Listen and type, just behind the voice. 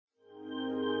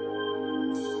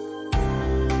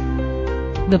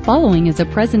The following is a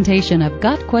presentation of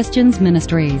Got Questions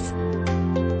Ministries.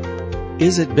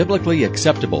 Is it biblically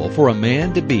acceptable for a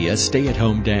man to be a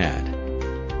stay-at-home dad?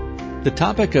 The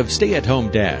topic of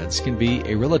stay-at-home dads can be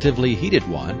a relatively heated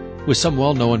one, with some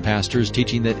well-known pastors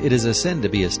teaching that it is a sin to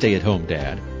be a stay-at-home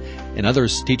dad, and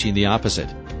others teaching the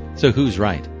opposite. So who's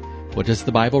right? What does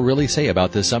the Bible really say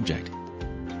about this subject?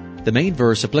 The main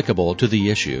verse applicable to the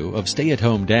issue of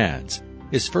stay-at-home dads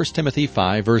is 1 Timothy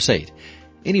 5, verse 8.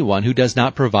 Anyone who does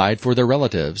not provide for their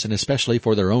relatives, and especially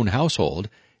for their own household,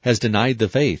 has denied the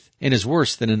faith and is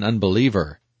worse than an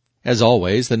unbeliever. As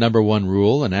always, the number one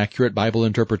rule in accurate Bible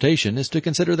interpretation is to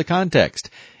consider the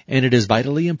context, and it is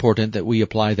vitally important that we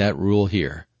apply that rule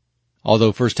here.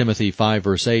 Although 1 Timothy 5,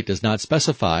 verse 8 does not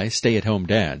specify stay-at-home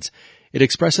dads, it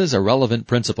expresses a relevant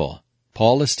principle.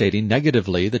 Paul is stating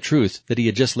negatively the truth that he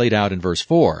had just laid out in verse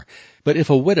 4. But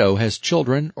if a widow has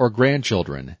children or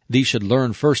grandchildren, these should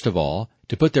learn first of all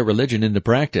to put their religion into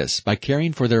practice by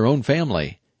caring for their own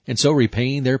family, and so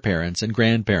repaying their parents and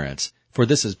grandparents, for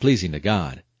this is pleasing to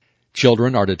God.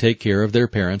 Children are to take care of their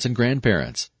parents and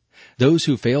grandparents. Those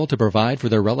who fail to provide for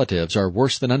their relatives are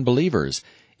worse than unbelievers,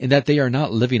 in that they are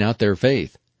not living out their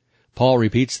faith. Paul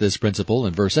repeats this principle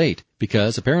in verse 8,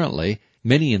 because, apparently,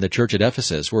 many in the church at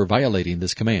Ephesus were violating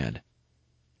this command.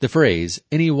 The phrase,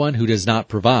 anyone who does not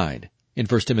provide, in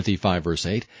 1 Timothy 5, verse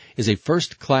 8, is a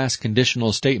first-class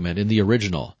conditional statement in the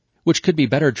original, which could be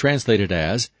better translated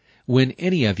as, when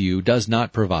any of you does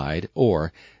not provide,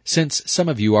 or, since some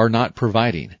of you are not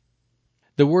providing.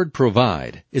 The word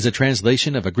provide is a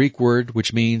translation of a Greek word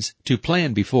which means to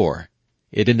plan before.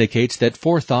 It indicates that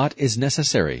forethought is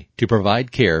necessary to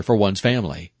provide care for one's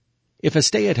family. If a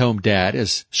stay-at-home dad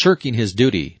is shirking his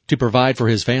duty to provide for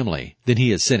his family, then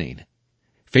he is sinning.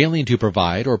 Failing to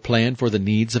provide or plan for the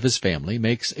needs of his family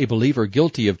makes a believer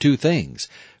guilty of two things.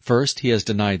 First, he has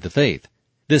denied the faith.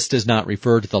 This does not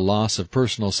refer to the loss of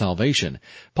personal salvation.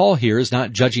 Paul here is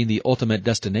not judging the ultimate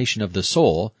destination of the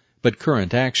soul, but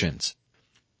current actions.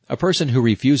 A person who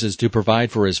refuses to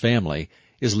provide for his family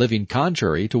is living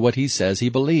contrary to what he says he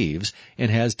believes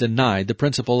and has denied the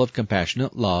principle of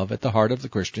compassionate love at the heart of the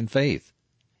Christian faith.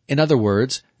 In other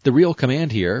words, the real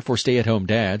command here for stay-at-home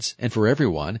dads and for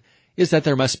everyone is that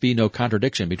there must be no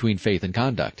contradiction between faith and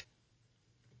conduct.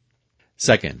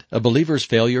 Second, a believer's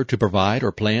failure to provide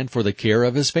or plan for the care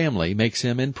of his family makes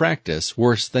him in practice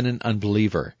worse than an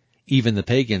unbeliever. Even the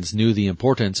pagans knew the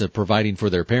importance of providing for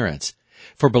their parents.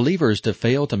 For believers to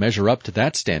fail to measure up to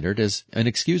that standard is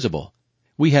inexcusable.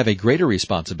 We have a greater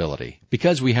responsibility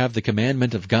because we have the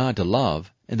commandment of God to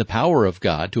love and the power of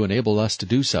God to enable us to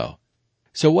do so.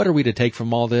 So what are we to take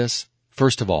from all this?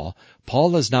 First of all,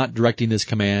 Paul is not directing this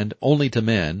command only to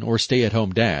men or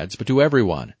stay-at-home dads, but to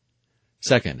everyone.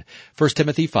 Second, 1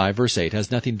 Timothy 5, verse 8 has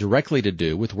nothing directly to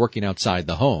do with working outside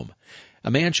the home.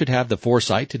 A man should have the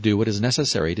foresight to do what is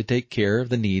necessary to take care of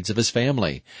the needs of his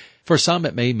family. For some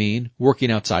it may mean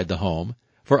working outside the home.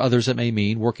 For others it may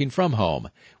mean working from home,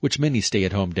 which many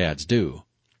stay-at-home dads do.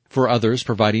 For others,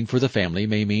 providing for the family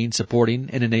may mean supporting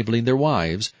and enabling their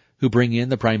wives, who bring in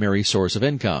the primary source of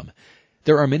income.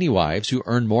 There are many wives who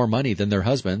earn more money than their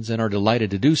husbands and are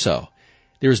delighted to do so.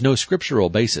 There is no scriptural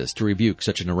basis to rebuke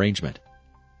such an arrangement.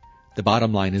 The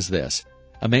bottom line is this.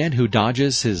 A man who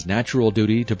dodges his natural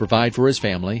duty to provide for his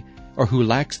family, or who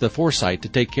lacks the foresight to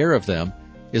take care of them,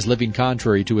 is living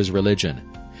contrary to his religion.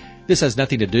 This has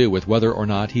nothing to do with whether or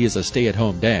not he is a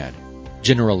stay-at-home dad.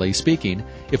 Generally speaking,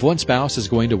 if one spouse is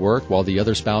going to work while the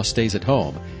other spouse stays at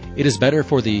home, it is better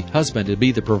for the husband to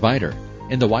be the provider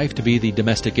and the wife to be the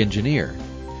domestic engineer.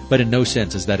 But in no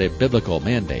sense is that a biblical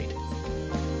mandate.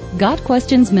 Got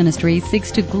Questions Ministry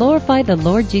seeks to glorify the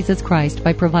Lord Jesus Christ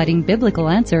by providing biblical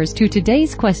answers to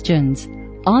today's questions.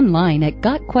 Online at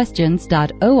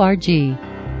GotQuestions.org.